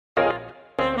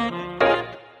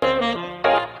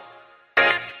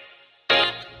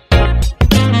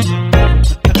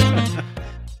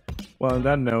Well, on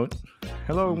that note,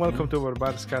 hello and welcome Mm-hmm. to our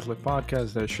Barbados Catholic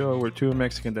Podcast, the show where two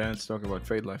Mexican dads talk about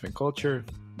faith, life, and culture.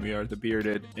 We are the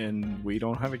Bearded, and we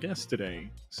don't have a guest today,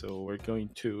 so we're going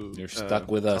to You're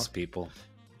stuck with us, talk. people.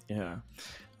 Yeah,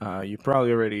 you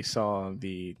probably already saw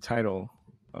the title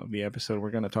of the episode.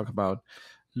 We're going to talk about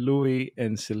Louis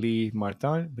and Zelie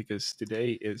Martin because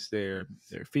today is their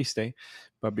feast day.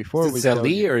 But Is before it we tell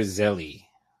Zelie you, or Zelie?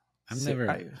 I've never.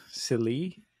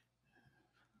 Zelie,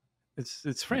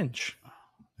 it's French.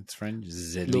 It's French.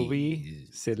 Louis, Zelie.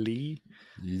 Zelie.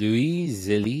 Louis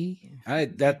Zelie.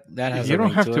 That has You a don't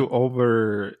ring have to to it.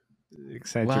 over Well,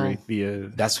 exaggerate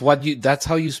the. that's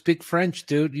how you speak French,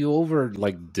 dude. You over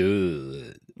like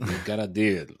dude. You gotta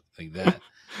do it like that.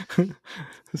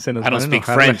 Se nos I don't van a speak enojar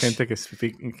la French. gente que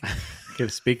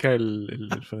speak el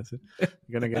francés.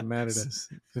 You're gonna get mad at us.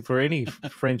 For any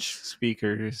French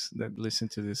speakers that listen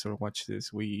to this or watch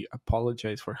this, we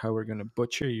apologize for how we're gonna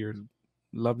butcher your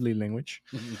lovely language.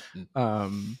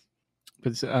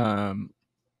 But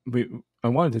we I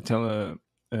wanted to tell a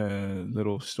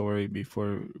little story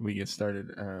before we get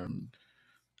started.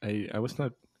 I was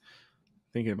not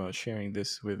thinking about sharing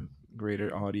this with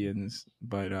greater audience,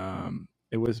 but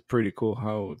it was pretty cool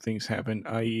how things happened.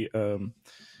 I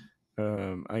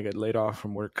got laid off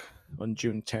from work on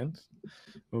June 10th.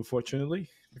 Unfortunately,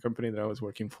 the company that I was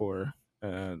working for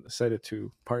decided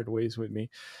to part ways with me.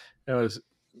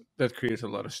 That creates a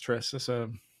lot of stress as a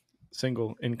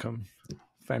single income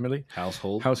family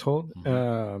Household. household.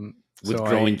 With So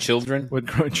growing I children. with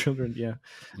growing children, yeah,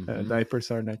 Mhm.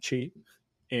 diapers are not cheap,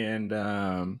 and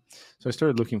so I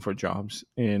started looking for jobs.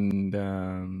 And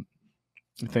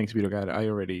thanks be to God, I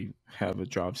already have a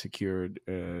job secured.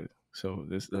 So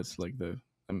that's like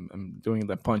I'm doing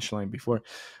the punchline before,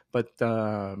 but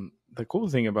the cool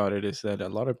thing about it is that a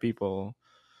lot of people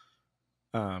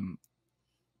um,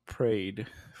 prayed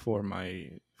for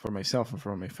myself and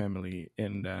for my family,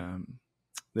 and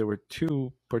there were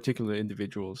two particular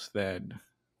individuals that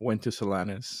went to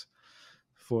Solanus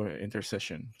for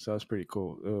intercession. So that's pretty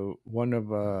cool. One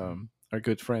of our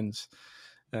good friends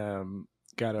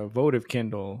got a votive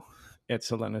candle at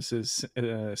Solanus's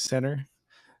center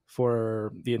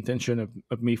for the intention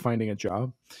of me finding a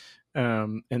job.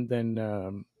 And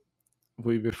then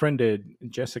we befriended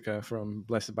Jessica from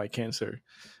Blessed by Cancer,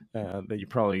 that you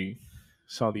probably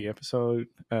saw the episode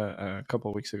a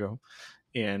couple of weeks ago.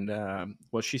 And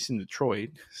well, she's in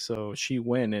Detroit, so she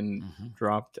went and Mhm.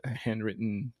 dropped a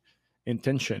handwritten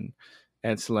intention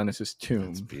at Solanus's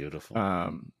That's tomb. beautiful.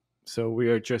 So we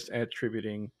are just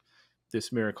attributing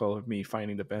this miracle of me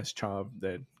finding the best job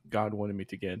that God wanted me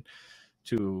to get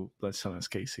to Blessed Solanus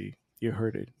Casey. You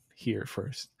heard it here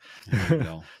first. There you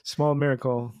go. Small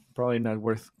miracle, probably not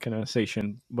worth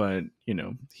canonization, but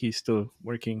he's still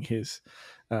working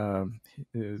um,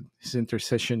 his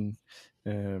intercession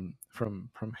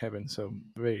from heaven. So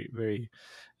very very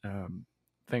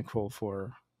thankful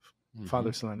for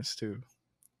Father Mhm. Solanus to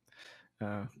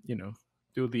uh, you know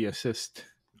do the assist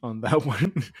on that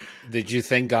one. Did you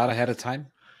thank God ahead of time?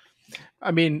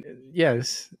 I mean,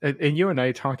 yes, and you and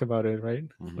I talked about it, right?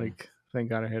 Mhm. Like, thank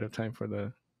God ahead of time for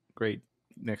the great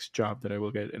next job that I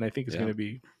will get, and I think it's going Yeah, to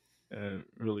be a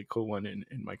really cool one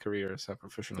in my career as a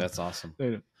professional. that's awesome.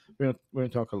 We're gonna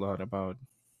talk a lot about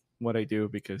what I do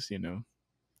because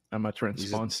I'm a He's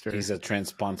transponster. a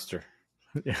transponster.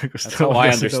 Yeah, That's Gustavo how I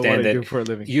doesn't know what understand I do it. for a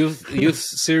living. You've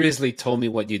seriously told me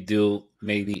what you do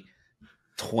maybe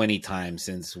 20 times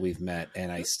since we've met,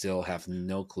 and I still have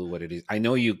no clue what it is. I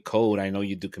know you code, I know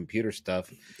you do computer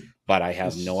stuff, but I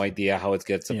have no Just idea how it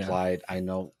gets yeah, applied. I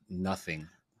know nothing.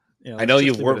 yeah. I Let's know just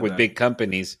you've leave it worked at with that. big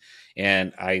companies,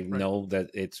 and I Right. know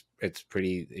that it's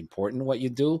pretty important what you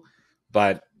do,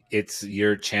 but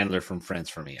you're Chandler from Friends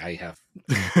for me. I have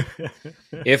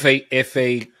if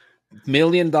a $1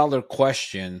 million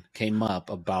question came up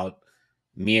about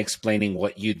me explaining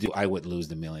what you do, I would lose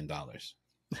the $1 million.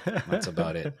 That's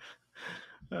about it.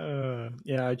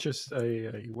 Yeah,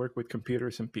 I work with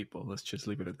computers and people. Let's just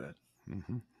leave it at that.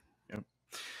 Mm-hmm. Yep.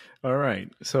 All right.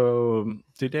 So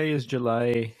today is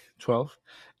July 12th,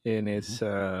 and Mm-hmm. it's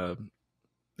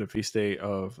the feast day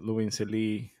of Louis and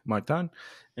Zelie Martin,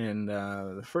 and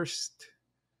the first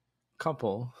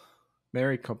couple,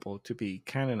 married couple, to be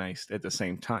canonized at the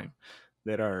same time.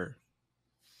 That are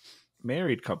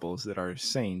married couples that are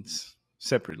saints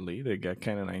separately. They got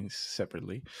canonized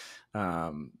separately,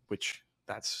 which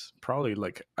that's probably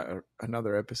like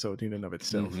another episode in and of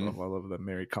itself Mm-hmm. of all of the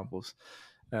married couples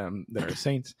that are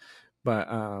saints. But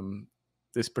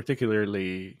this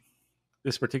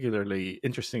particularly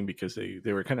interesting because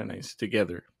they were canonized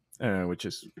together, which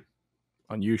is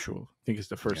unusual. I think it's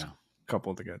the first Yeah.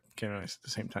 couple that got canonized at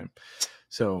the same time.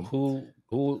 So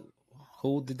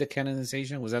who did the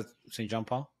canonization? Was that St. John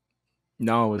Paul?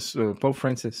 no, it was Pope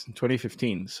Francis in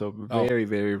 2015. So very,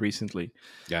 very recently.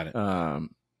 Got it.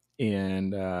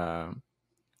 And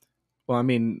well, I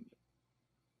mean,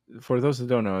 for those that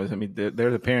don't know, I mean,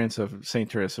 they're the parents of Saint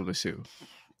Teresa of Lisieux.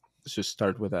 Let's just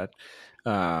start with that.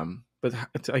 But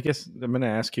I guess I'm going to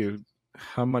ask you,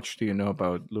 how much do you know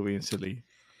about Louis and Zelie?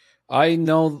 I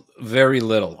know very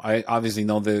little. I obviously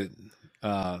know the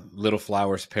Little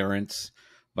Flower's parents,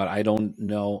 but I don't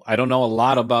know a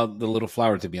lot about the Little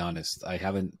Flower, to be honest. I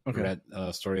haven't read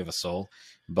Story of a Soul,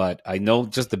 but I know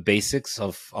just the basics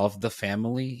of the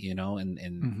family, you know, and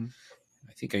Mm-hmm.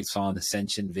 I think I saw an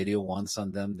Ascension video once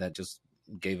on them that just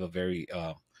gave a very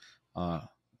a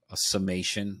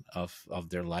summation of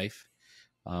their life.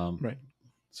 Right.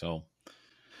 So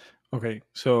Okay.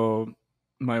 So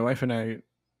my wife and I,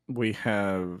 we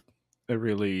have a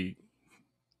really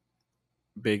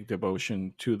big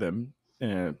devotion to them,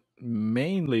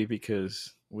 mainly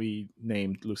because we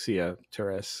named Lucia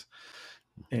Therese,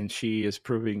 and she is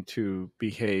proving to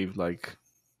behave like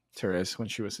Therese when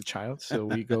she was a child. So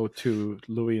we go to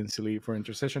Louis and Zelie for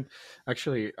intercession.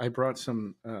 Actually, I brought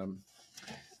some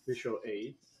visual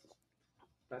aid.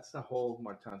 That's the whole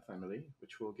Martin family,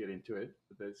 which we'll get into it.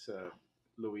 There's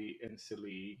Louis and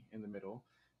Zelie in the middle.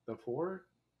 The 4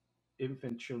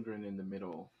 infant children in the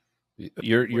middle.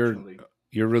 you're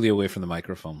really away from the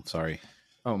microphone. Sorry.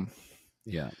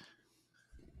 Yeah.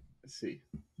 Let's see.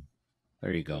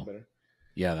 There you go. Better?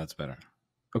 Yeah, that's better.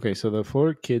 Okay, so the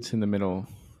 4 kids in the middle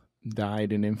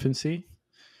died in infancy,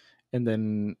 and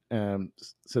then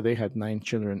so they had 9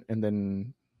 children, and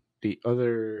then the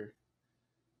other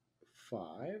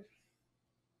 5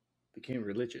 became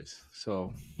religious.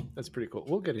 So that's pretty cool.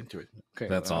 We'll get into it. Okay,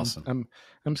 that's awesome.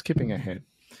 I'm skipping ahead,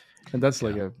 and that's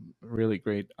like a really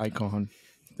great icon.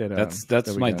 That's that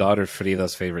my daughter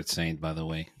Frida's favorite saint, by the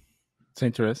way.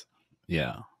 Saint Therese.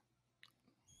 Yeah.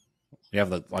 We have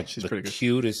the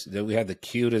cutest. We had the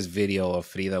cutest video of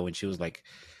Frida when she was like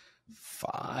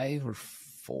 5 or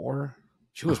 4.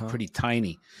 She was pretty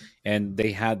tiny, and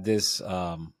they had this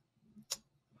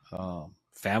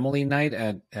family night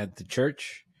at the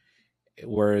church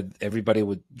where everybody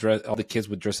would all the kids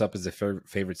would dress up as their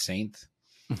favorite saint,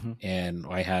 and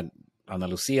I had Ana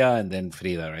Lucia and then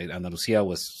Frida. Right, Ana Lucia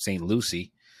was Saint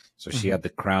Lucy, so she had the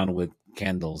crown with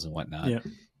candles and whatnot. Yeah.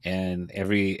 And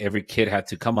every kid had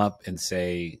to come up and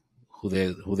say who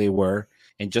they were,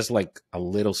 and just like a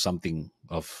little something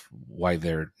of why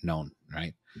they're known,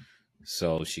 right?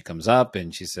 So she comes up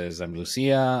and she says, "I'm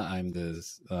Lucia. I'm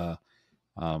the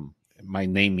my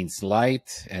name means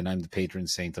light, and I'm the patron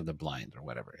saint of the blind," or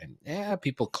whatever. And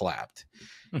people clapped.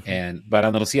 But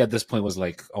Ana Lucia at this point was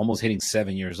like almost hitting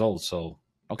 7 years old. So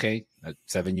okay, a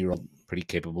 7-year-old pretty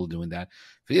capable of doing that.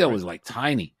 Frida was like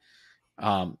tiny.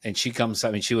 And she comes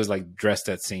up and she was like dressed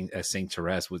as Saint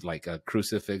Therese with like a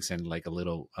crucifix and like a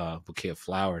little bouquet of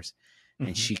flowers.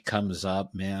 And she comes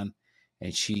up, man,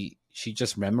 and she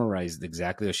just memorized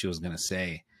exactly what she was gonna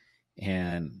say.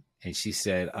 And she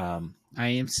said, "I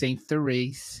am Saint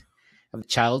Therese, I'm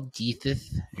child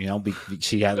Jesus." You know,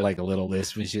 she had like a little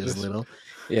list when she was little.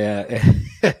 Yeah.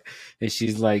 And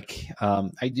she's like,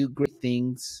 "I do great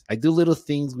things. I do little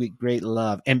things with great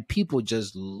love." And people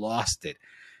just lost it.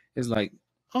 It's like,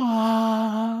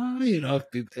 you know,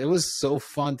 it was so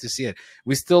fun to see it.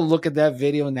 We still look at that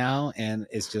video now, and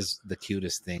it's just the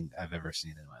cutest thing I've ever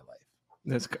seen in my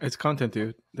life. It's content,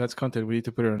 dude. That's content. We need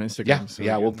to put it on Instagram.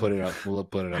 Yeah, we'll put it up. We'll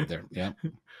put it up there. Yeah.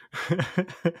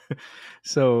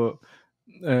 So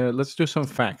let's do some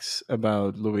facts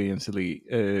about Louis and Zelie.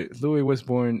 Louis was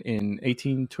born in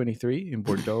 1823 in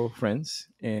Bordeaux, France,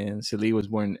 and Zelie was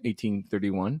born in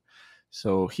 1831.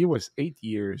 So he was 8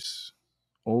 years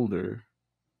older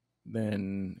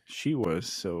than she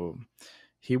was. So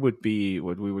he would be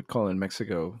what we would call in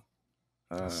Mexico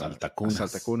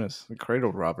Saltacunas, the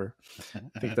cradle robber.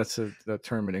 I think that's the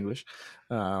term in English.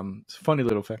 It's a funny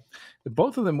little fact.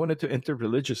 Both of them wanted to enter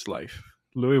religious life.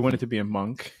 Louis wanted to be a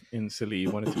monk, and Zelie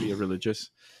wanted to be a religious.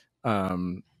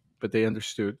 But they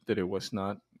understood that it was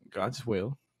not God's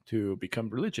will to become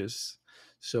religious.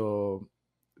 So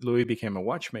Louis became a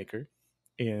watchmaker,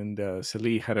 and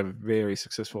Zelie had a very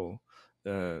successful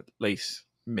lace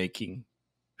making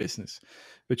business,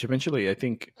 which eventually, I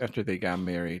think, after they got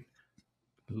married,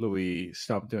 Louis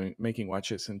stopped making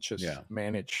watches and just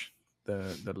managed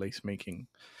the lace making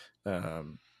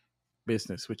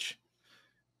business, which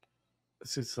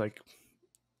it's like,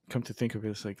 come to think of it,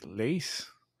 it's like lace.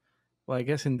 Well, I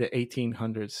guess in the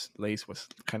 1800s, lace was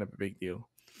kind of a big deal.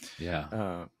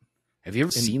 Yeah. Have you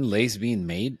ever seen lace being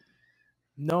made?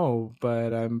 No,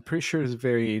 but I'm pretty sure it's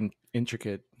very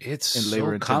intricate It's and so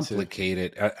labor intensive.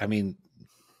 complicated. I mean,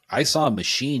 I saw a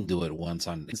machine do it once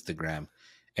on Instagram,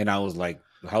 and I was like,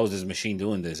 "How is this machine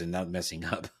doing this and not messing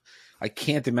up?" I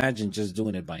can't imagine just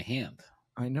doing it by hand.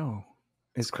 I know.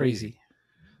 It's It's crazy. crazy.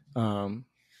 Um,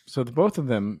 so the both of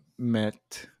them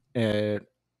met at,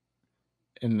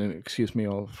 and excuse me,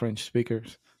 all French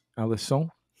speakers, Alisson,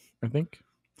 I think,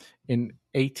 in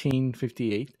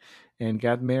 1858, and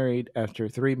got married after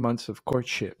 3 months of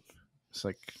courtship. It's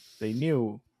like they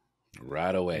knew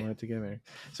Right they away. wanted to get married.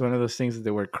 It's one of those things that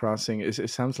they were crossing. It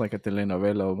sounds like a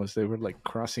telenovela almost. They were like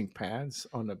crossing paths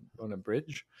on a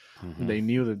bridge. And Hmm. they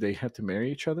knew that they had to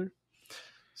marry each other.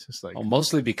 It's just Oh, like,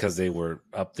 mostly because they were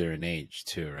up there in age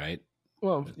too, right?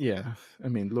 well, yeah. I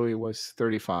mean, Louis was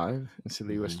 35 and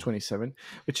Celie was Hmm. 27,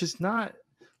 which is not,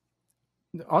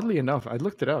 oddly enough, I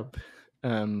looked it up.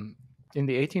 Um, in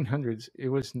the 1800s, it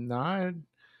was not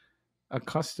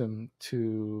accustomed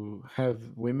to have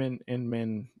women and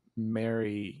men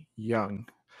marry young.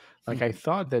 Like, I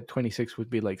thought that 26 would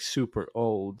be like super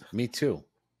old Me too.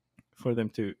 for them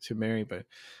to marry, but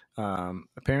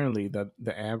apparently that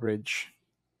the average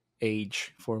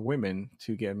age for women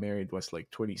to get married was like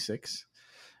 26,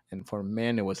 and for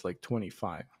men it was like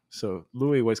 25. So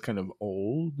Louis was kind of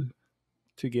old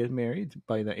to get married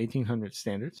by the 1800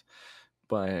 standards,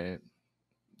 but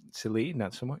Celie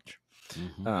not so much.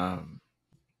 Hmm. um,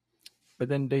 but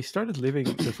then they started living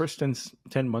the first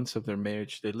 10 months of their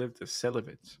marriage, they lived as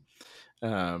celibates.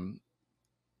 um,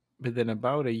 but then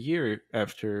about a year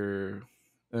after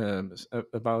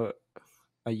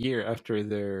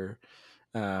their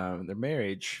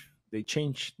marriage, they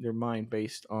changed their mind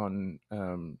based on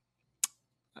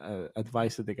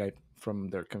advice that they got from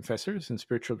their confessors and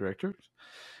spiritual directors,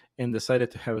 and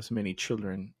decided to have as many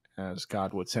children as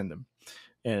God would send them.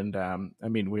 And I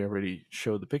mean, we already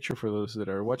showed the picture for those that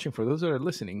are watching. For those that are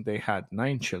listening, they had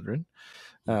 9 children.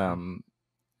 Hmm. Um,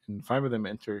 and 5 of them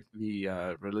entered the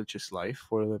religious life.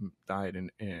 4 of them died in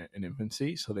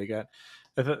infancy. So they got.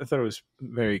 I thought it was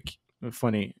very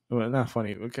funny. Well, not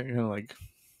funny. Kind of like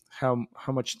how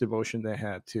much devotion they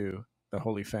had to the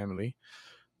Holy Family.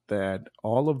 That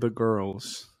all of the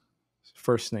girls'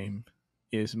 first name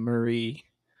is Marie,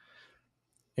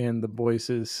 and the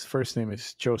boys' first name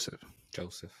is Joseph.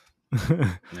 Joseph.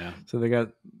 Yeah. So they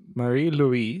got Marie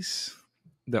Louise,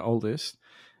 the oldest.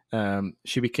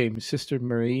 She became Sister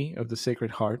Marie of the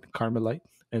Sacred Heart, Carmelite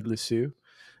at Lisieux.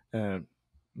 Uh,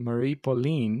 Marie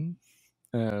Pauline,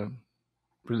 uh,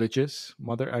 religious.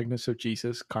 Mother Agnes of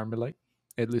Jesus, Carmelite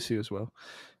at Lisieux as well.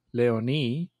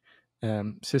 Leonie,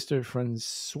 Sister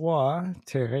Francois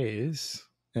Therese.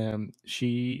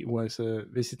 She was a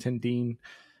Visitandine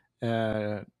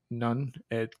nun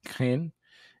at Caen.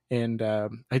 And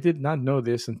I did not know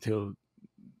this until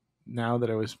now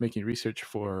that I was making research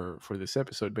for this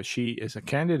episode, but she is a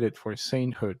candidate for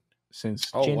sainthood since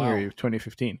Oh January wow. of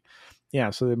 2015.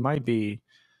 Yeah, so there might be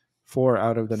 4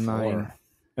 out of the 9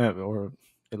 4. or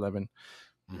 11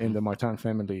 in Hmm. the Martin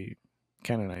family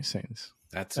canonized saints.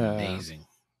 That's Uh, amazing.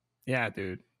 yeah,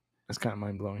 dude, that's kind of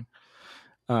mind blowing.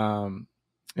 Um,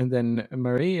 and then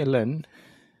Marie Hélène,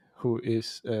 who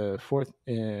is the fourth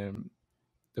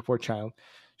child,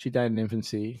 she died in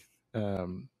infancy,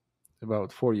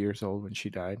 about 4 years old when she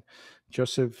died.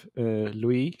 Joseph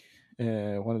Louis,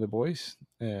 one of the boys,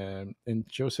 and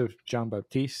Joseph Jean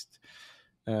Baptiste,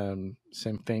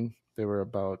 same thing. They were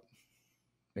about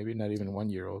maybe not even 1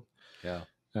 year old. Yeah.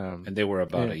 Um, And they were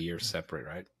about and, a year separate,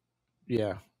 right?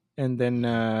 yeah, and then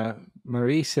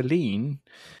Marie Celine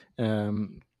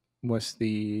um, was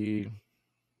the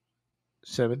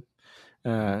seventh.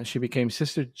 Hmm. She became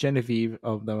Sister Genevieve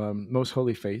of the Most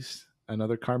Holy Face,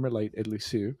 another Carmelite at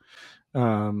Lisieux.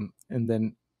 And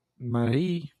then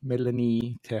Marie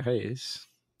Melanie Therese,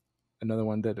 another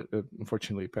one that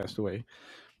unfortunately passed away.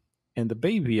 And the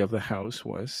baby of the house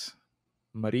was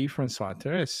Marie Francois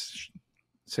Therese,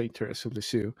 Saint Therese of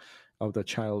Lisieux, of the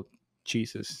child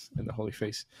Jesus and the Holy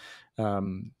Face,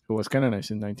 who was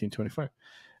canonized in 1925.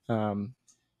 Um,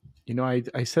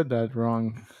 I said that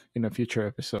wrong in a future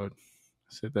episode.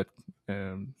 I said that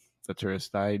Therese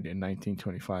died in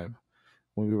 1925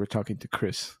 when we were talking to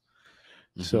Chris.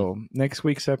 Hmm. So next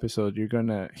week's episode, you're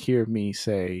gonna hear me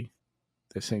say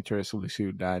that Saint Teresa of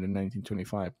Lisieux died in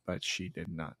 1925, but she did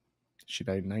not. She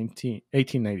died in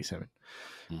 1897.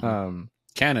 Hmm. Um,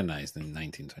 Canonized in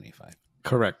 1925.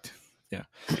 correct. Yeah.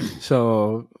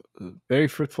 So very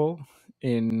fruitful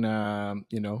in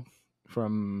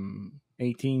from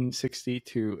 1860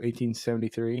 to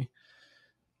 1873.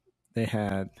 They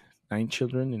had 9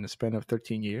 children in a span of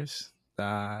 13 years.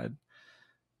 That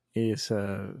is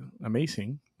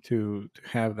amazing. to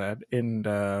have that, and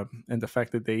the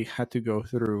fact that they had to go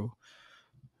through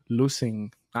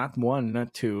losing not one,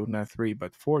 not two, not three,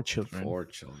 but four children. 4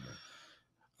 children.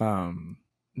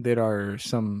 There are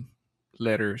some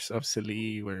letters of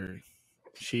Zelie where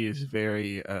she is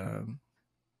very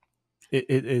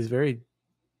it is very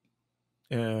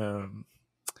um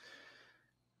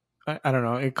I don't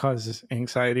know, it causes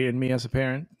anxiety in me as a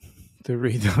parent to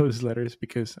read those letters,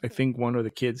 because I think one of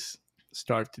the kids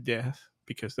starved to death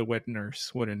because the wet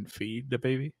nurse wouldn't feed the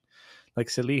baby. Like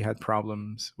Zelie had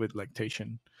problems with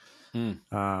lactation.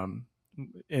 Um,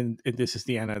 and this is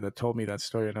the Anna that told me that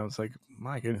story, and I was like,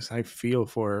 my goodness, I feel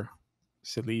for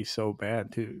Zelie so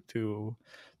bad to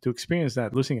experience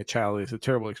that. Losing a child is a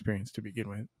terrible experience to begin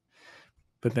with,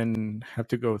 but then have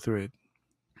to go through it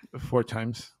 4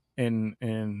 times, and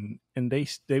they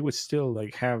would still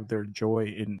like have their joy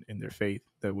in their faith,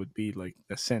 that would be like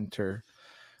the center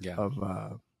Yeah.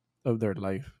 of their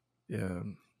life.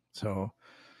 So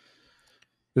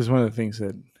this is one of the things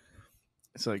that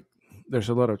it's like there's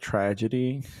a lot of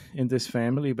tragedy in this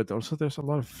family, but also there's a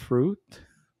lot of fruit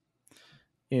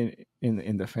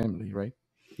in the family, right?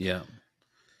 Yeah.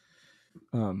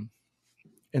 um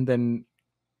and then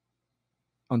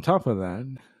on top of that,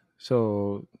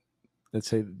 so let's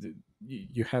say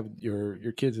you have your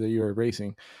kids that you are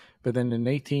raising, but then in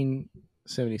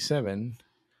 1877,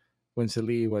 when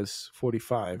Zelie was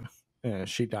 45,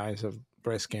 she dies of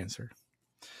breast cancer.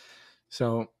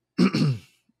 So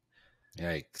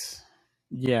Yikes.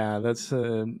 yeah,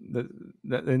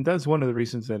 and that's one of the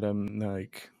reasons that I'm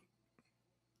like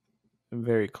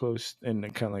very close and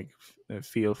kind of like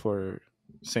feel for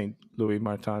Saint Louis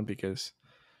Martin, because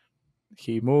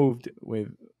he moved with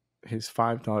his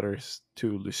 5 daughters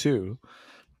to Lisieux,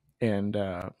 and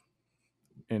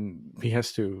he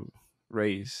has to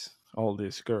raise all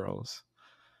these girls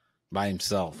By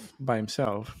himself. by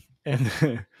himself,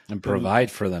 and And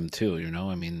provide for them too,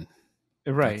 I mean,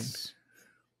 right,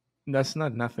 that's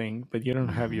not nothing, but you don't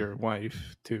have Mhm. your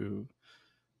wife to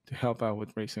help out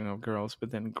with raising up girls.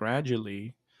 But then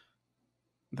gradually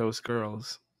those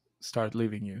girls start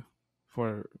leaving you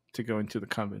for to go into the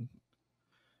convent.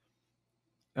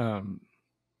 um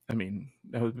I mean,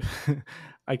 that would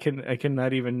I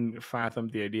cannot even fathom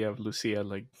the idea of Lucia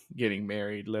like getting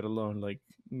married, let alone like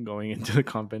going into the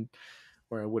convent,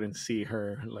 where I wouldn't see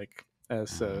her like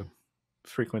as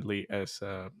frequently as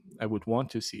I would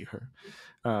want to see her.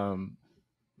 Um,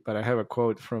 but I have a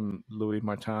quote from Louis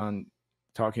Martin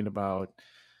talking about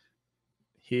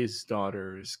his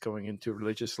daughters going into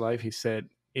religious life. He said,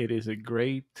 "It is a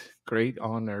great, great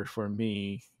honor for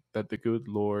me that the good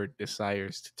Lord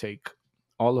desires to take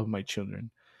all of my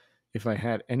children. If I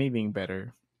had anything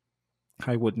better,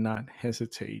 I would not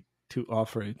hesitate to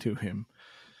offer it to him."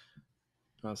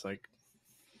 I was like,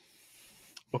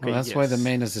 Well, okay, that's why the yes,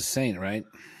 man is a saint, right?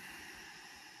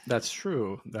 that's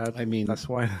true. I mean, That's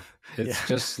why, it's yeah,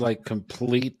 just like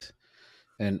complete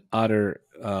and utter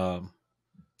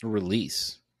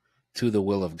release to the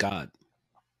will of God.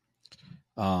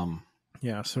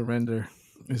 yeah, surrender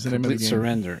is the name of the Complete game.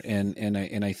 surrender,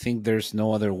 and I think there's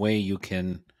no other way you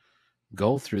can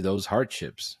go through those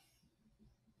hardships,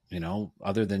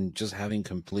 other than just having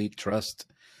complete trust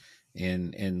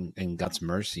in God's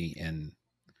mercy, and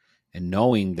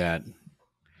knowing that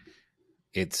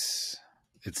it's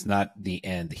not the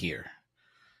end here.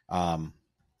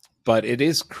 But it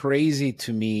is crazy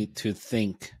to me to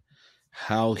think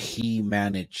how he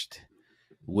managed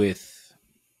with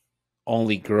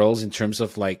only girls, in terms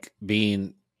of like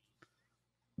being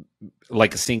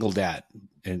like a single dad,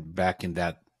 and back in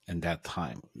that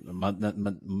time.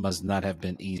 Must not have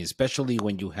been easy, especially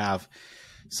when you have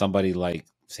somebody like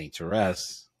Saint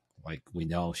Therese. Like, we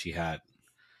know she had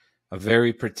a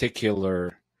very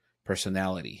particular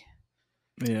personality,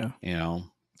 Yeah,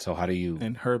 so how do you,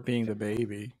 and her being the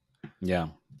baby. yeah,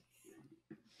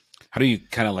 how do you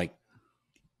kind of like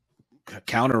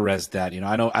counter arrest that?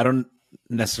 I don't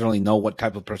necessarily know what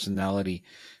type of personality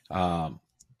um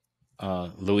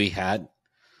Louis had,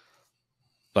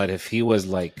 but if he was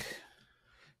like,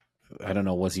 I don't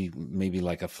know, was he maybe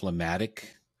like a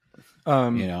phlegmatic,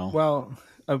 Well,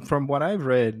 from what I've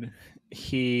read,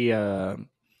 he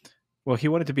he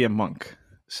wanted to be a monk.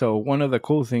 So one of the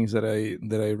cool things that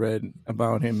I read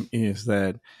about him is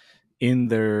that in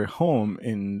their home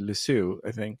in Lisieux,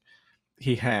 I think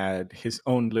he had his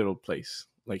own little place.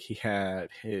 Like he had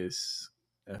his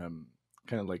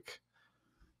kind of like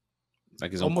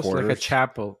his own almost like a quarters?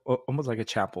 chapel, almost like a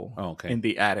chapel Oh, okay. in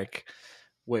the attic,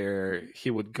 where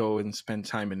he would go and spend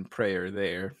time in prayer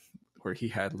there, where he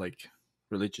had like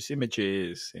religious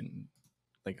images and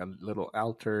like a little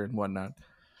altar and whatnot.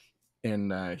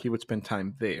 and he would spend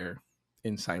time there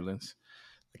in silence,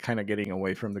 kind of getting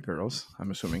away from the girls,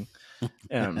 I'm assuming.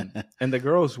 And the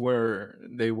girls were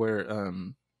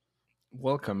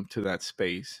welcome to that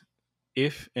space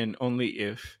if and only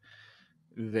if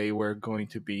they were going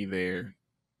to be there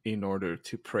in order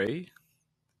to pray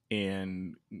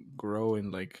and grow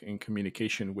in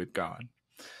communication with God.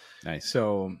 Nice.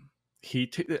 So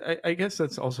I guess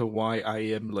that's also why I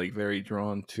am like very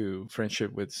drawn to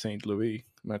friendship with Saint Louis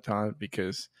Martin,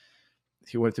 because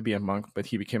he wanted to be a monk, but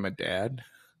he became a dad.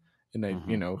 And I,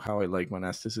 Mm-hmm. how I like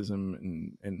monasticism,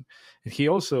 and he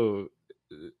also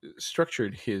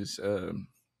structured his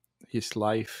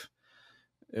life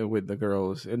with the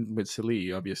girls and with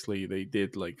Zelie. Obviously, they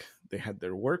had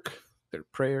their work, their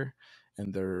prayer,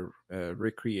 and their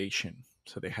recreation.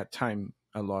 So they had time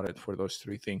allotted for those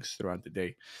three things throughout the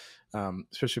day,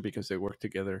 especially because they worked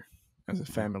together as a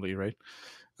family, right?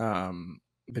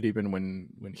 But even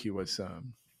when he was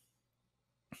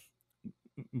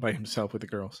by himself with the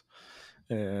girls,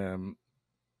 um,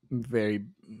 very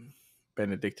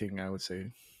Benedictine, I would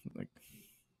say, like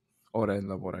ora en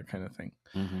labora kind of thing.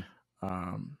 Mm-hmm.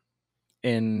 Um,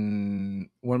 and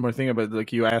one more thing about,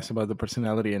 like, you asked about the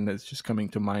personality, and it's just coming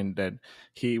to mind that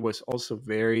he was also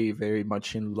very, very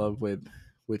much in love with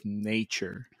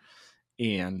nature,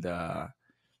 and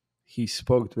he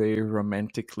spoke very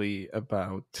romantically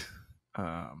about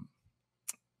um,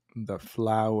 the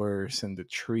flowers and the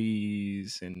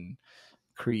trees and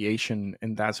creation,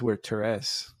 and that's where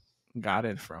Therese got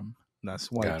it from.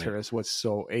 That's why Got it. Therese was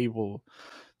so able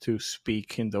to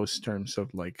speak in those terms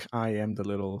of, like, I am the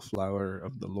little flower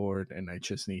of the Lord, and I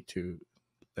just need to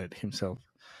let Himself,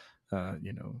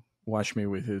 wash me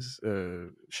with His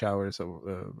showers of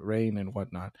rain and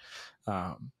whatnot.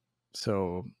 Um,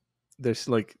 so there's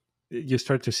like, you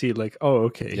start to see, like, oh,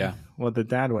 okay, Yeah. well, the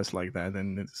dad was like that,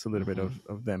 and it's a little bit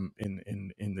Mm-hmm. of them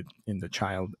in the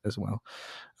child as well.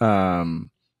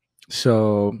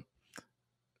 So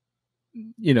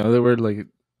they were like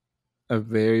a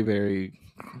very, very,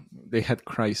 they had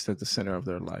Christ at the center of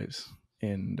their lives,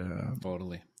 and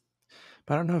Totally.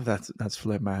 but I don't know if that's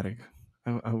phlegmatic.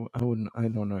 I wouldn't. I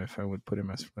don't know if I would put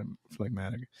him as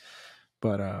phlegmatic,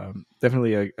 but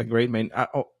definitely a great man.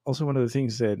 Also, one of the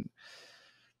things that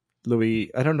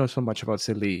Louis, I don't know so much about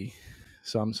Zelie,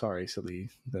 so I'm sorry, Zelie,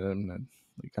 that I'm not,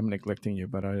 like, I'm neglecting you,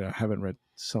 but I haven't read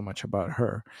so much about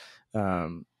her.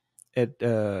 At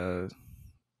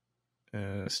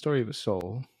Story of a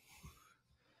Soul,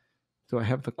 do I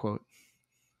have the quote?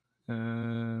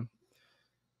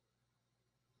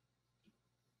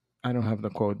 I don't have the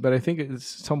quote, but I think it's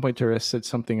some point Therese said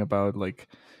something about, like,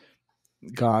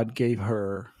 God gave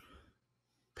her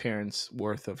parents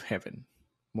worth of heaven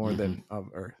more Mm-hmm. than of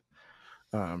earth.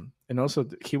 And also,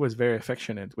 he was very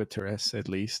affectionate with Therese. At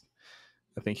least,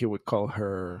 I think he would call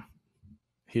her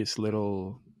his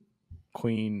little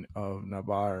Queen of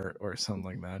Navarre or something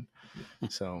like that.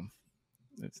 So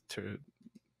it's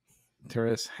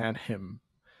Therese had him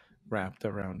wrapped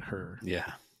around her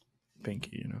Yeah.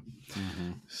 pinky.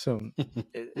 Mm-hmm. So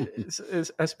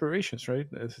it's aspirations, right?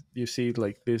 As you see,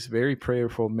 like, this very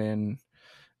prayerful man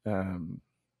um,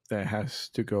 that has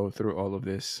to go through all of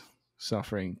this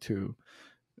suffering to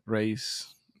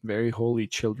raise very holy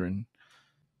children,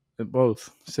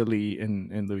 both Celie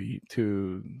and Louis,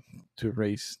 to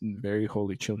raise very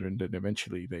holy children that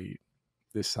eventually they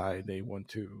decide they want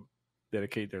to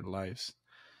dedicate their lives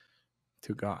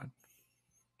to God,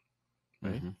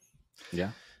 right? Mm-hmm.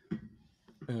 Yeah.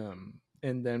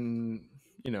 And then,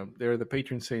 they're the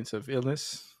patron saints of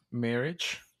illness,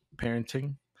 marriage,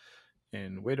 parenting,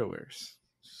 and widowers.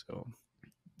 So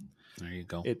There you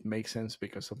go. it makes sense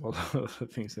because of all of the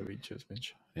things that we just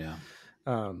mentioned. Yeah.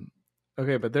 Um,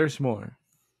 okay, but there's more.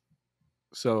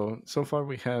 So far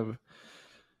we have,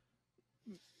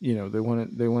 they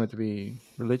wanted to be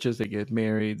religious. They get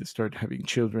married. They start having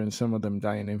children. Some of them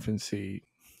die in infancy.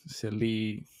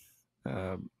 Zelie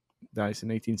dies in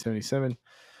 1877.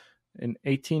 In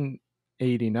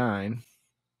 1889,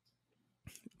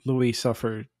 Louis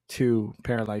suffered two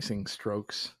paralyzing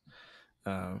strokes,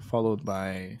 followed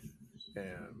by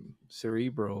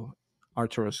cerebral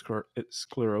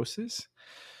arteriosclerosis,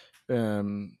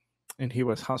 and he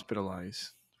was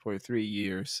hospitalized for 3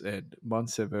 years at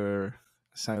Montsever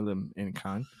Asylum in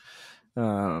Caen.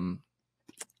 Um,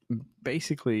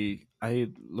 Basically, I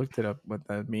looked it up what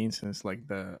that means, and it's like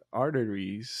the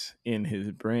arteries in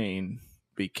his brain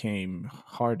became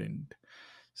hardened,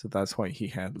 so that's why he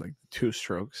had like two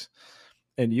strokes.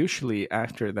 And usually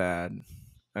after that,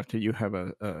 after you have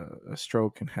a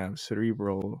stroke and have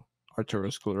cerebral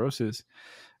arteriosclerosis,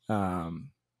 um,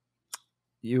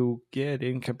 you get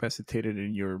incapacitated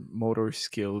in your motor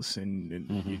skills,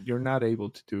 and you're not able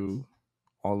to do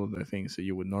all of the things that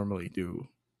you would normally do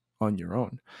on your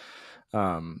own.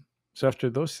 So after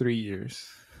those 3 years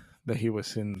that he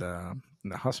was in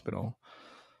the hospital,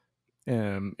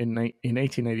 in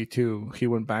 1892, he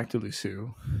went back to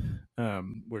Lisieux,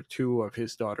 where two of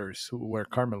his daughters, who were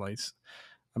Carmelites,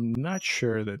 I'm not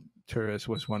sure that Therese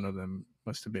was one of them,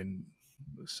 must have been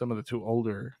some of the two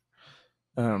older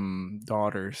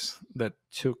daughters that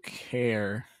took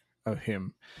care of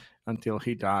him until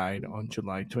he died on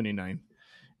July 29th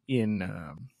in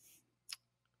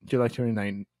July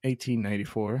 29,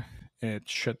 1894 at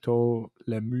Chateau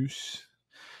Lamus,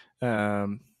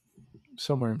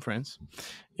 somewhere in France.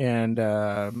 And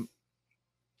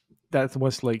that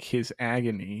was like his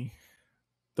agony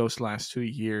those last 2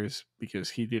 years, because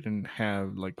he didn't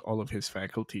have like all of his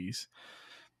faculties.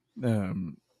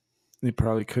 He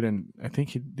probably couldn't, I think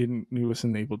he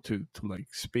wasn't able to like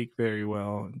speak very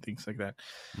well and things like that.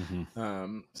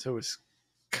 So it's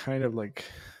kind of like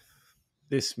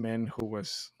this man who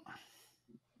was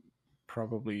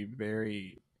probably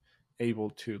very able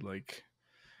to like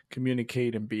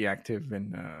communicate and be active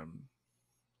and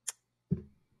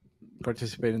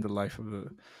participate in the life of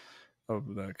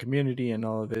the community and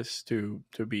all of this, to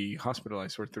be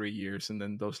hospitalized for 3 years, and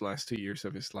then those last 2 years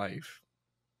of his life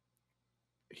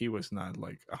he was not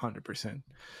like 100%.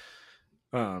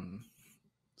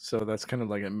 So that's kind of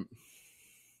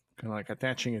like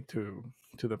attaching it to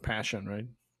the passion, right?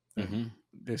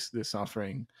 This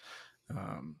offering.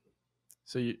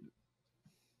 So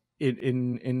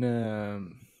in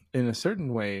a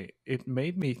certain way, it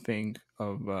made me think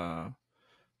of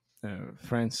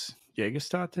Franz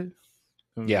Jägerstätte.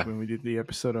 When we did the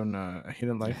episode on A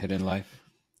Hidden Life. Hidden Life.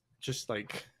 Just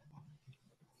like,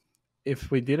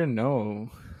 if we didn't know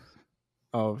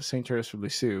of Saint Therese of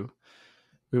Lisieux,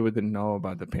 we wouldn't know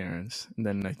about the parents. And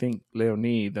then I think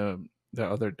Leonie, the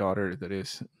other daughter that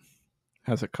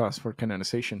has a cause for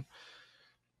canonization,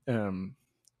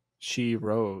 she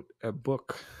wrote a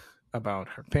book about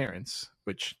her parents,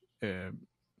 which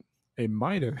it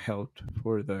might have helped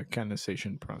for the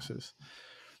canonization process,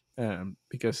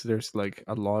 because there's like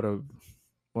a lot of,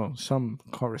 some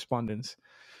correspondence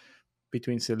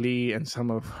between Zelie and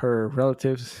some of her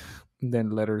relatives, and then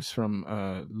letters from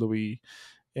Louis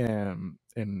and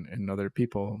other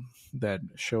people that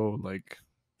show like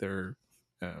their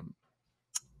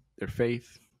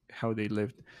faith, how they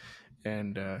lived,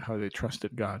 and how they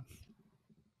trusted God.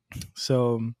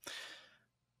 So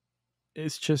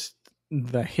it's just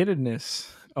the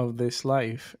hiddenness of this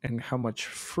life and how much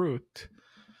fruit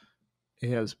it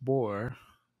has bore.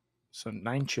 So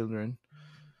 9 children,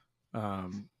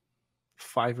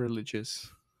 5 religious,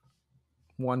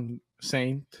 1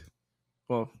 saint,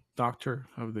 doctor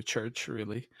of the church,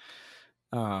 really,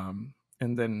 and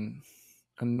then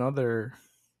another.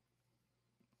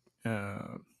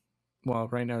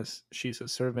 Right now she's a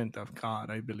servant of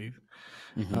God, I believe.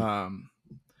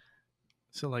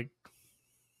 So like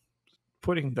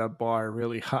putting that bar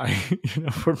really high,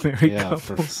 for married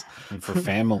couples and for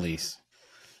families.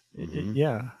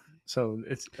 Yeah. So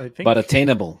it's, I think, but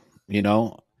attainable.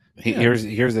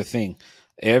 Here's the thing: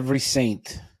 every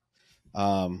saint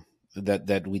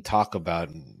that we talk about,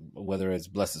 whether it's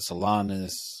Blessed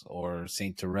Solanus or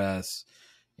Saint Therese,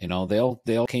 they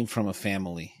all came from a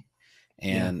family,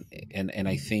 and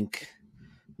I think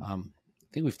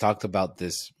we've talked about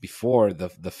this before,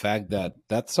 the fact that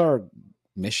that's our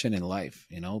mission in life,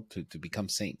 to become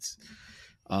saints,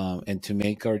 and to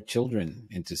make our children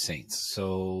into saints.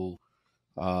 So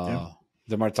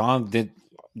the Martin did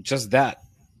just that.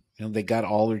 They got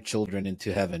all their children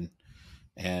into heaven,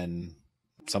 and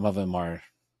some of them are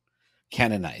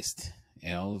canonized.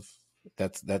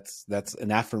 That's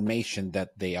an affirmation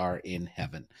that they are in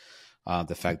heaven.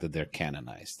 The fact that they're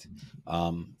canonized,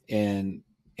 and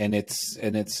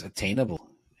it's attainable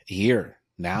here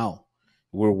now.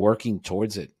 We're working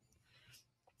towards it,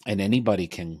 and anybody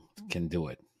can do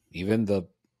it. Even the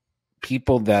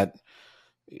people that,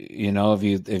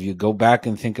 if you go back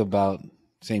and think about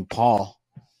St. Paul,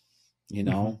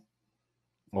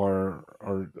 or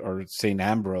St.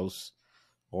 Ambrose,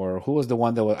 or who was the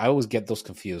one that I always get those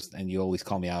confused, and you always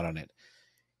call me out on it.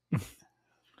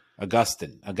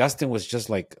 Augustine was just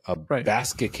like a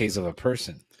basket case of a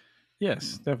person.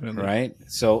 Yes, definitely. Right.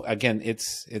 So again,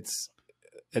 it's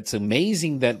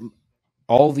amazing that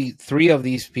all the 3 of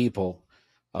these people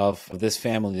of this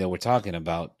family that we're talking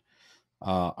about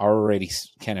are already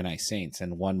canonized saints,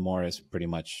 and 1 more is pretty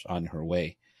much on her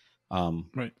way.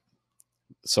 Right.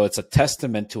 so it's a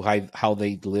testament to how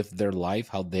they lived their life,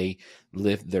 how they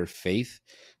lived their faith,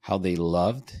 how they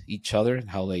loved each other,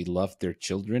 how they loved their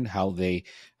children, how they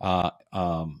how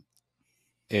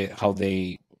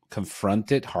they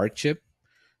confronted hardship.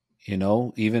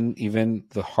 Even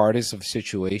the hardest of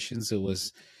situations, it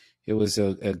was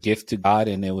a gift to God,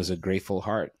 and it was a grateful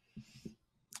heart.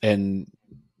 And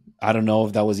I don't know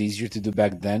if that was easier to do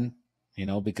back then,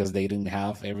 because they didn't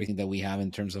have everything that we have in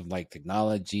terms of like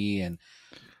technology, and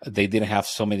they didn't have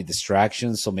so many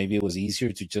distractions. So maybe it was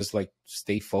easier to just like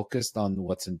stay focused on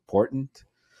what's important.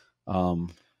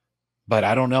 But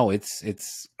I don't know.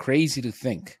 It's crazy to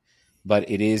think, but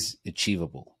it is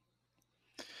achievable.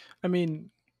 I mean,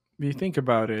 if you think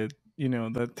about it,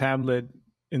 the tablet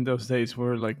in those days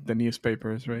were like the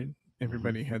newspapers, right?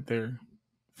 Everybody had their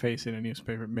face in a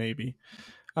newspaper, maybe.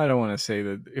 I don't want to say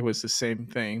that it was the same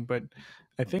thing, but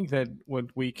I think that what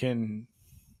we can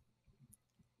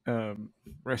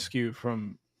rescue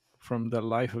from the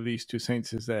life of these two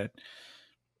saints is that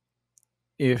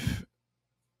if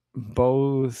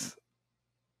both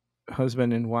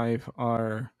husband and wife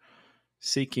are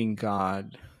seeking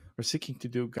God or seeking to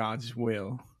do God's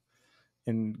will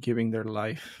and giving their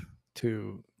life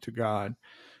to God,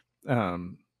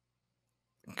 um,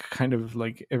 kind of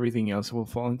like everything else will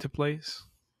fall into place,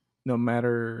 no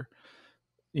matter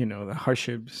the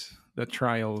hardships, the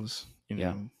trials,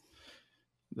 Yeah.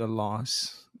 the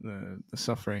loss, the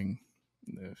suffering,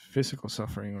 the physical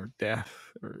suffering or death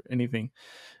or anything.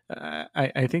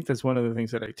 I think that's one of the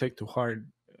things that I take to heart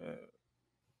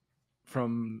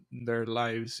from their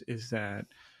lives is that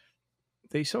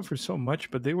they suffered so much,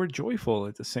 but they were joyful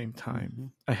at the same time. Mm-hmm.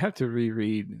 I have to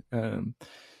reread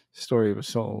Story of a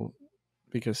Soul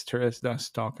because Therese does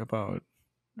talk about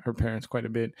her parents quite a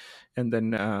bit. And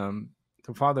then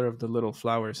The Father of the Little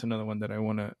Flower is another one that I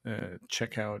want to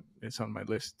check out. It's on my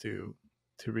list to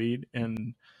read.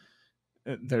 And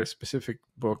there's a specific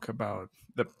book about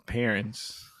the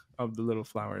parents of the little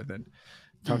flower that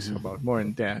talks about more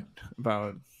in depth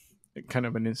about kind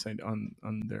of an insight on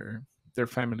their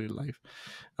family life,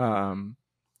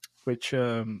 which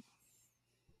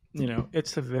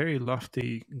it's a very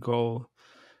lofty goal,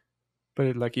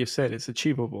 but like you said, it's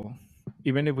achievable.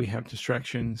 Even if we have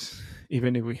distractions,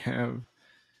 even if we have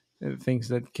things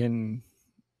that can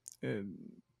uh,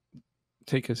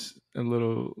 take us a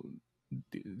little,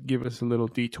 give us a little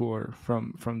detour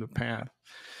from the path,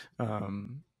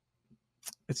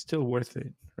 it's still worth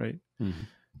it, right?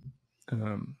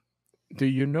 Um, do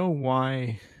you know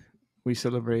why we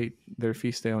celebrate their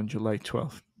feast day on July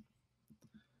 12th?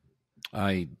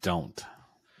 I don't.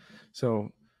 So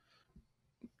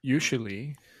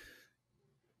usually,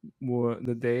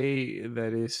 the day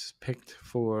that is picked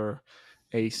for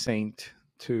a saint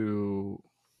to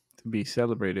be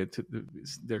celebrated,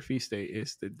 their feast day,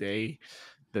 is the day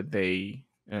that they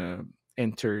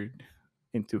entered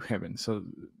into heaven. So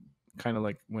kind of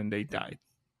like when they died,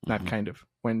 not kind of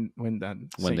when that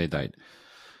When they saint died.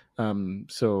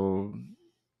 So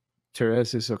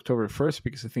Therese is October 1st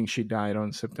because I think she died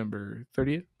on September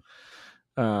 30th.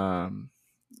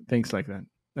 Things like that.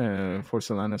 For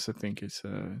Solanus, I think it's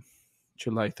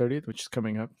July 30th, which is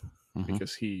coming up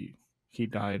because he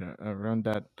died around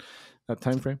that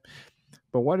time frame.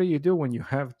 But what do you do when you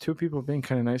have two people being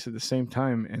kind of nice at the same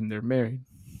time and they're married?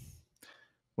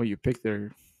 Well, you pick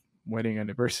their wedding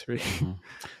anniversary.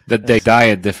 That they die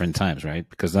at different times, right?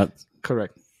 Because that's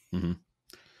correct.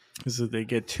 So they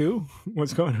get two.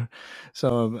 What's going on?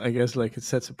 So I guess like it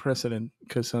sets a precedent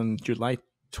because on July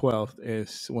 12th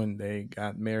is when they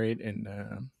got married in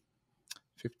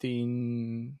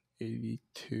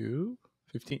 1582,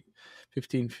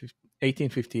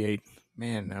 1858.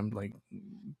 Man, I'm like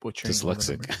butchering.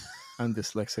 dyslexic. I'm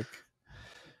dyslexic.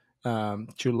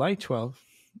 July 12th,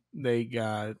 they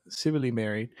got civilly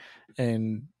married,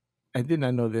 and I did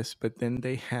not know this, but then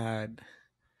they had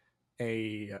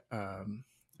a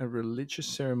religious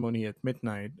ceremony at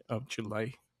midnight of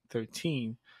July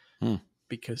 13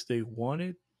 because they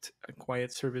wanted a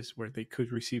quiet service where they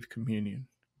could receive communion.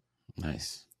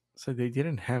 Nice. So they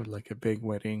didn't have like a big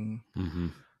wedding.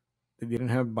 They didn't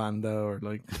have banda or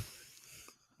like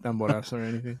tamboras or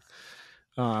anything.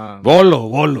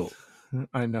 Bolo.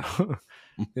 I know.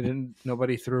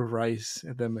 Nobody threw rice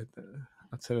at them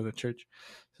outside of the church.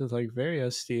 So it's like very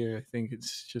austere. I think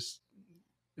it's just,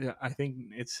 yeah, I think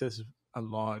it says a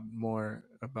lot more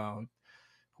about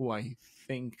who I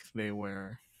think they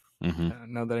were.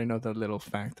 Now that I know that little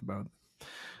fact about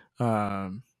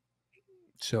them.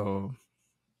 So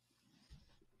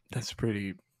that's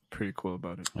pretty cool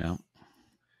about it. Yeah.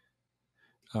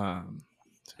 So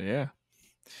yeah.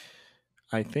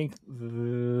 I think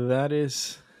that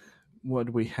is what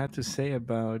we had to say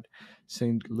about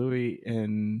Saint Louis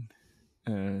and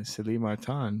Zelie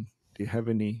Martin. Do you have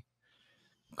any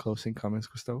closing comments,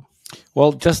 Gustavo?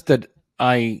 Well, just that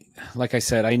like I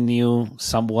said, I knew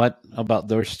somewhat about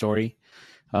their story,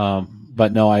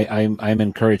 but no, I'm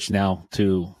encouraged now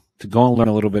to go and learn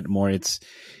a little bit more.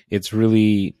 It's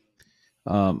really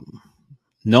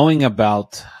knowing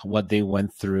about what they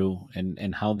went through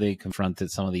and how they confronted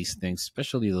some of these things,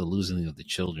 especially the losing of the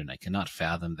children. I cannot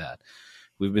fathom that.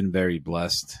 We've been very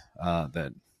blessed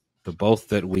that the both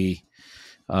that we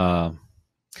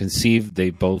conceived, they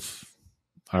both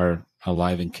are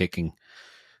alive and kicking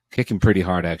pretty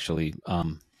hard, actually.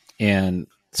 And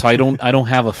so I don't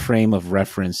have a frame of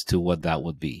reference to what that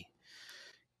would be,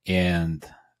 and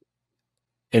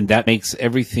that makes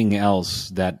everything else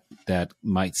that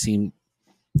might seem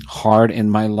hard in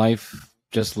my life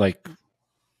just like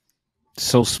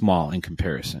so small in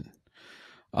comparison.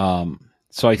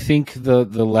 So I think the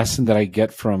lesson that I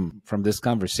get from this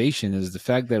conversation is the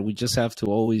fact that we just have to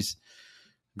always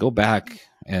go back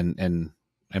and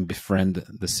befriend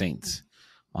the saints.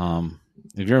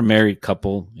 If you're a married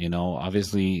couple,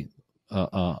 obviously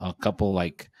a couple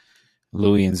like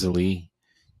Louis and Zelie,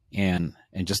 and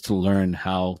just to learn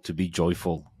how to be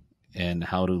joyful and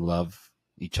how to love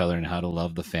each other and how to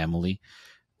love the family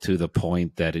to the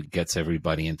point that it gets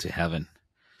everybody into heaven.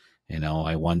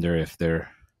 I wonder if they're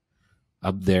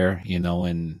up there,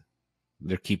 and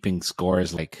they're keeping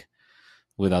scores like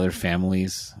with other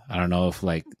families. I don't know if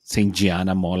like Saint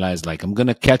Gianna Mola is like, I'm going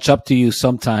to catch up to you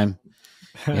sometime,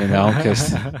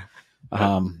 because,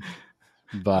 but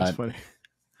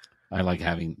I like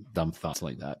having dumb thoughts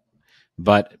like that.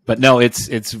 But no,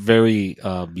 it's very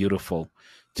beautiful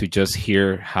to just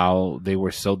hear how they were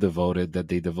so devoted that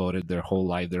they devoted their whole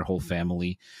life, their whole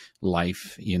family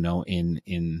life,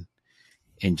 in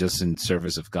just in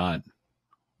service of God.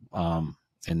 And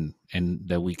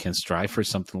that we can strive for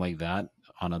something like that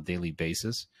on a daily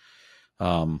basis.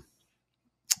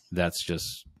 That's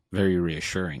just very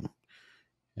reassuring.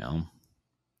 Yeah,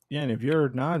 and if you're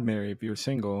not married, if you're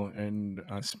single and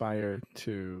aspire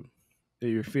to,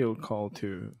 you feel called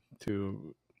to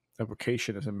a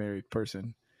vocation as a married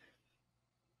person,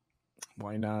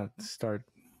 why not start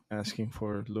asking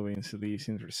for Louis and Zelie's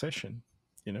intercession?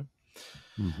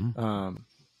 Mm-hmm.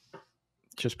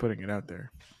 Just putting it out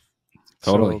there.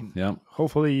 Totally. So, yeah.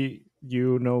 Hopefully,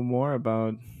 you know more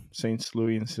about Saints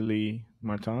Louis and Zelie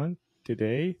Martin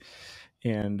today,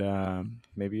 and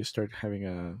maybe you start having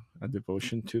a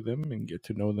devotion to them and get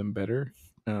to know them better.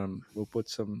 We'll put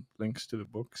some links to the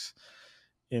books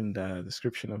in the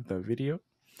description of the video,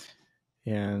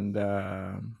 and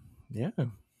yeah,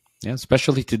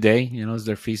 especially today, is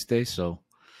their feast day, so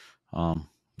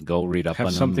go read up have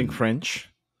on something them. French.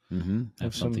 Mm-hmm.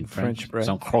 Have some French bread,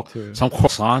 some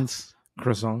croissants.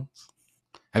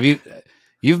 Have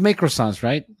you've made croissants,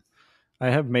 right? I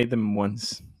have made them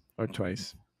once or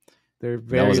twice. They're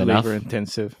very labor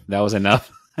intensive. That was enough.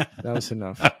 That was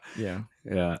enough. Yeah.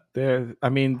 Yeah.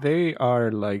 They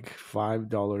are like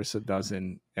 $5 a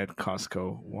dozen at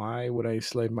Costco. Why would I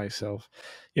slave myself?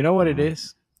 You know what it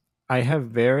is? I have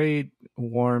very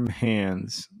warm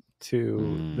hands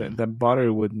the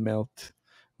butter would melt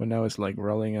when I was like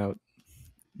rolling out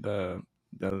the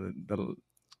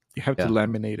you have to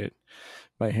laminate it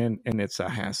by hand, and it's a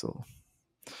hassle.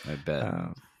 I bet.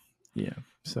 Yeah.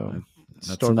 So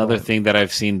that's another thing that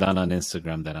I've seen done on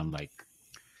Instagram that I'm like,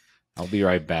 I'll be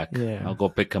right back. Yeah. I'll go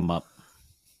pick them up.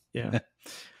 Yeah.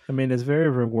 I mean, it's very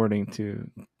rewarding to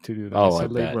do that. It's a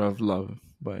labor of love,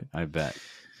 but I bet.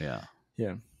 Yeah.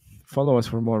 Yeah. Follow us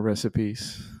for more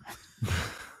recipes.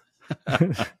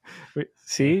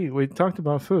 We talked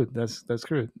about food. That's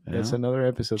good. Yeah. That's another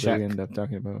episode that we end up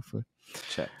talking about food.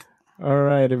 Check. All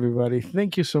right, everybody.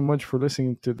 Thank you so much for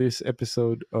listening to this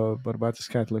episode of Barbatus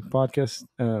Catholic Podcast.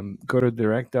 Go to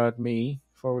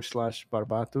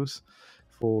direct.me/Barbatus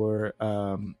for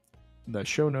the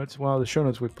show notes. Well, the show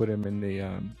notes, we put them in the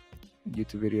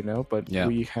YouTube video now, but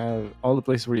we have all the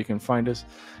places where you can find us,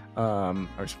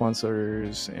 our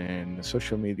sponsors and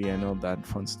social media and all that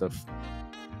fun stuff.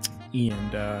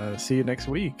 And see you next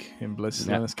week. And bless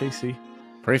Solanus Casey.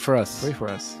 Pray for us. Pray for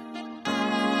us.